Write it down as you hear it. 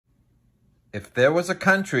If there was a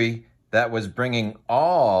country that was bringing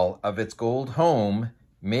all of its gold home,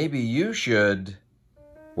 maybe you should.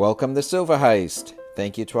 Welcome to Silver Heist.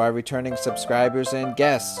 Thank you to our returning subscribers and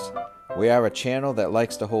guests. We are a channel that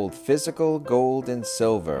likes to hold physical gold and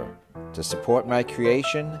silver. To support my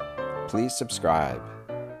creation, please subscribe.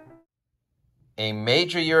 A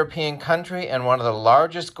major European country and one of the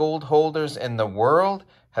largest gold holders in the world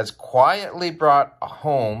has quietly brought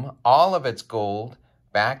home all of its gold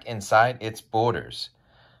back inside its borders.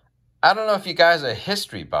 I don't know if you guys are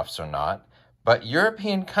history buffs or not, but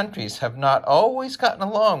European countries have not always gotten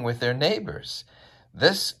along with their neighbors.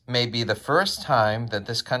 This may be the first time that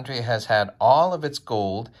this country has had all of its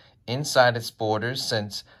gold inside its borders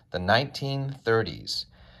since the 1930s.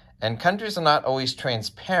 And countries are not always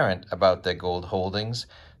transparent about their gold holdings,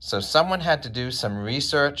 so someone had to do some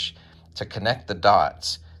research to connect the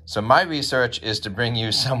dots. So my research is to bring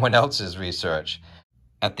you someone else's research.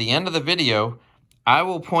 At the end of the video, I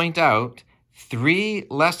will point out 3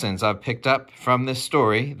 lessons I've picked up from this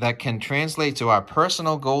story that can translate to our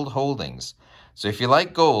personal gold holdings. So if you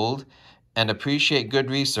like gold and appreciate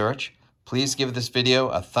good research, please give this video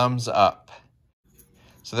a thumbs up.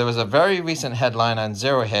 So there was a very recent headline on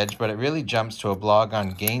Zero Hedge, but it really jumps to a blog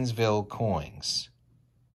on Gainesville coins.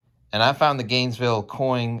 And I found the Gainesville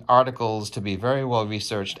coin articles to be very well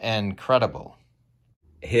researched and credible.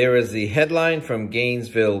 Here is the headline from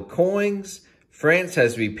Gainesville Coins. France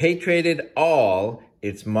has repatriated all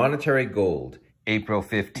its monetary gold. April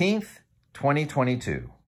 15th,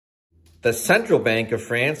 2022. The Central Bank of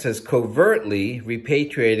France has covertly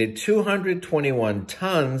repatriated 221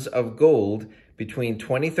 tons of gold between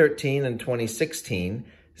 2013 and 2016.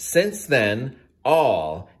 Since then,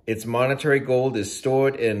 all its monetary gold is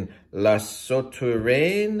stored in La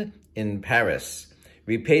Souterraine in Paris.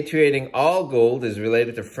 Repatriating all gold is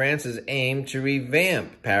related to France's aim to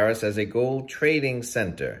revamp Paris as a gold trading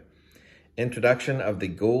center. Introduction of the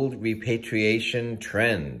gold repatriation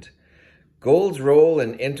trend. Gold's role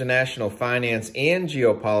in international finance and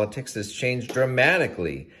geopolitics has changed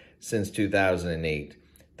dramatically since 2008.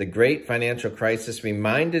 The great financial crisis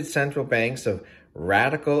reminded central banks of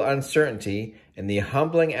radical uncertainty and the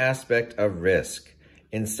humbling aspect of risk.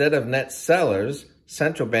 Instead of net sellers,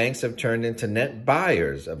 central banks have turned into net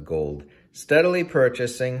buyers of gold, steadily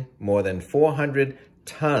purchasing more than 400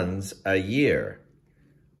 tons a year.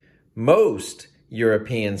 Most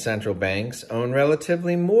European central banks own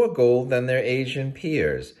relatively more gold than their Asian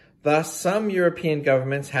peers. Thus, some European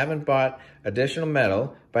governments haven't bought additional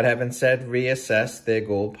metal, but have instead reassessed their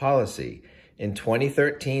gold policy. In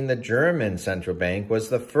 2013, the German central bank was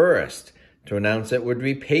the first to announce it would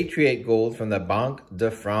repatriate gold from the Banque de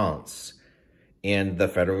France and the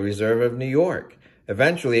Federal Reserve of New York.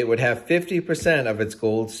 Eventually, it would have 50% of its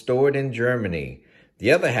gold stored in Germany.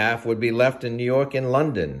 The other half would be left in New York and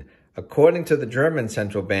London. According to the German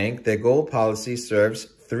central bank, their gold policy serves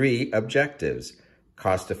 3 objectives: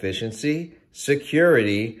 cost efficiency,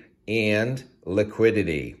 security, and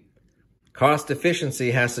liquidity. Cost efficiency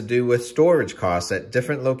has to do with storage costs at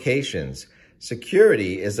different locations.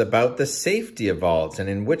 Security is about the safety of vaults and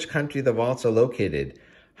in which country the vaults are located.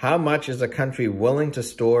 How much is a country willing to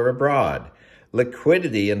store abroad?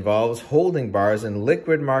 Liquidity involves holding bars in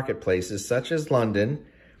liquid marketplaces such as London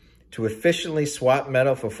to efficiently swap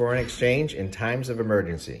metal for foreign exchange in times of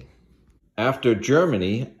emergency. After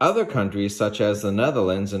Germany, other countries such as the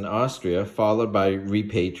Netherlands and Austria followed by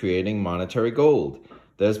repatriating monetary gold.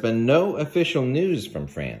 There's been no official news from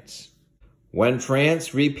France. When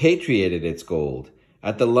France repatriated its gold,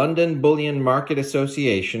 at the London Bullion Market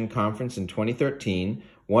Association conference in 2013,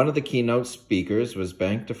 one of the keynote speakers was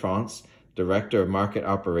Banque de France Director of Market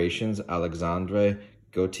Operations Alexandre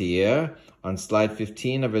Gauthier. On slide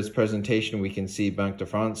 15 of his presentation, we can see Banque de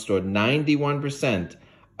France stored 91%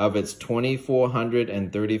 of its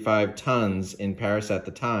 2,435 tons in Paris at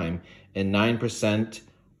the time and 9%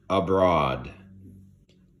 abroad.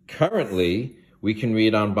 Currently, we can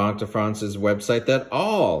read on Banque de France's website that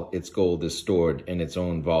all its gold is stored in its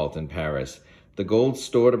own vault in Paris. The gold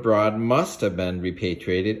stored abroad must have been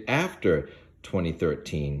repatriated after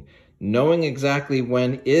 2013. Knowing exactly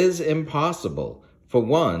when is impossible. For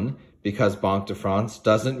one, because Banque de France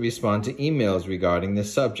doesn't respond to emails regarding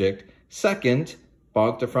this subject. Second,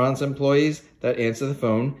 Banque de France employees that answer the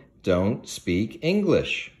phone don't speak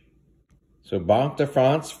English. So Banque de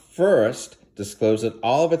France first disclosed that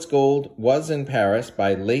all of its gold was in Paris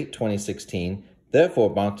by late 2016. Therefore,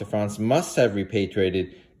 Banque de France must have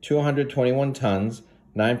repatriated 221 tons,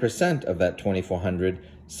 9% of that 2,400,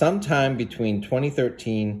 sometime between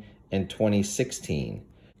 2013 and 2016.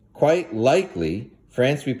 Quite likely,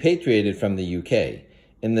 France repatriated from the UK.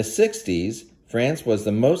 In the 60s, France was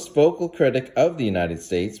the most vocal critic of the United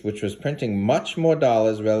States, which was printing much more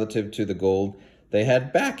dollars relative to the gold they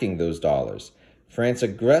had backing those dollars. France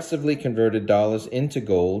aggressively converted dollars into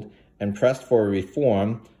gold and pressed for a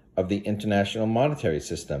reform of the international monetary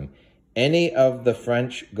system. Any of the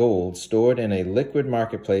French gold stored in a liquid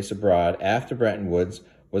marketplace abroad after Bretton Woods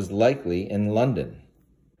was likely in London.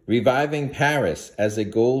 Reviving Paris as a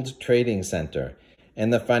gold trading center.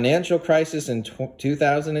 And the financial crisis in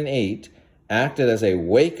 2008 acted as a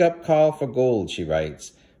wake-up call for gold, she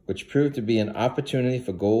writes, which proved to be an opportunity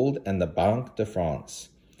for gold and the Banque de France.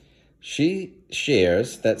 She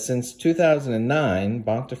shares that since 2009,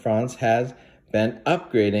 Banque de France has been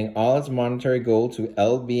upgrading all its monetary gold to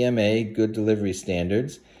LBMA good delivery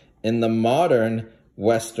standards. In the modern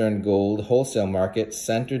Western gold wholesale market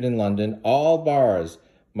centered in London, all bars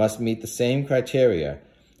must meet the same criteria,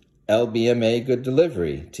 LBMA good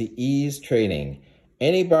delivery, to ease trading.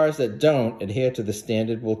 Any bars that don't adhere to the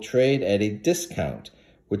standard will trade at a discount,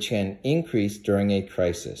 which can increase during a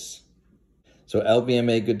crisis. So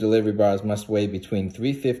LBMA good delivery bars must weigh between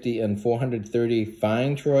 350 and 430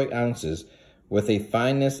 fine troy ounces with a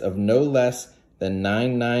fineness of no less than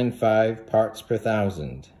 995 parts per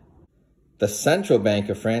thousand. The Central Bank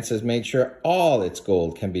of France has made sure all its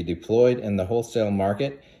gold can be deployed in the wholesale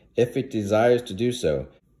market if it desires to do so.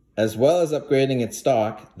 As well as upgrading its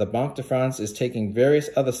stock, the Banque de France is taking various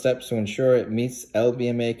other steps to ensure it meets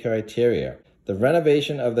LBMA criteria. The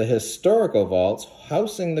renovation of the historical vaults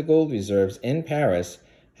housing the gold reserves in Paris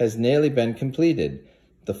has nearly been completed.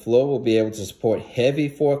 The floor will be able to support heavy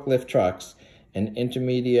forklift trucks, and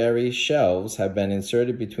intermediary shelves have been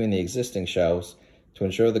inserted between the existing shelves to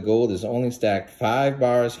ensure the gold is only stacked 5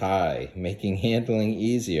 bars high, making handling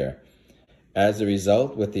easier. As a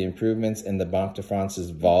result, with the improvements in the Banque de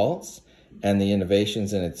France's vaults and the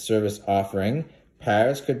innovations in its service offering,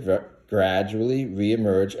 Paris could gradually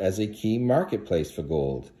re-emerge as a key marketplace for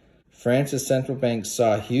gold. France's central bank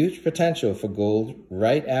saw huge potential for gold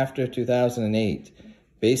right after 2008.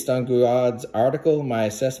 Based on Gouard's article, my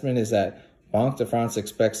assessment is that Banque de France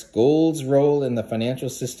expects gold's role in the financial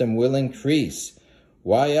system will increase.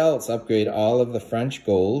 Why else upgrade all of the French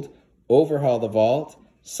gold, overhaul the vault,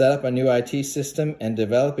 set up a new IT system, and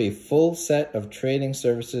develop a full set of trading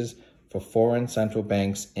services for foreign central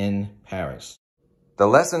banks in Paris? The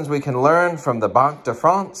lessons we can learn from the Banque de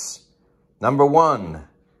France. Number 1,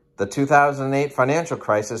 the 2008 financial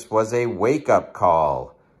crisis was a wake-up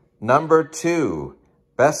call. Number 2,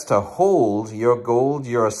 best to hold your gold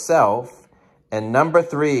yourself. And number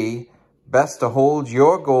 3, best to hold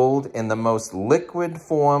your gold in the most liquid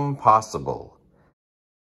form possible.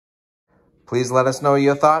 Please let us know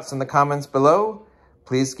your thoughts in the comments below.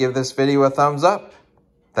 Please give this video a thumbs up.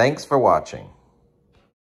 Thanks for watching.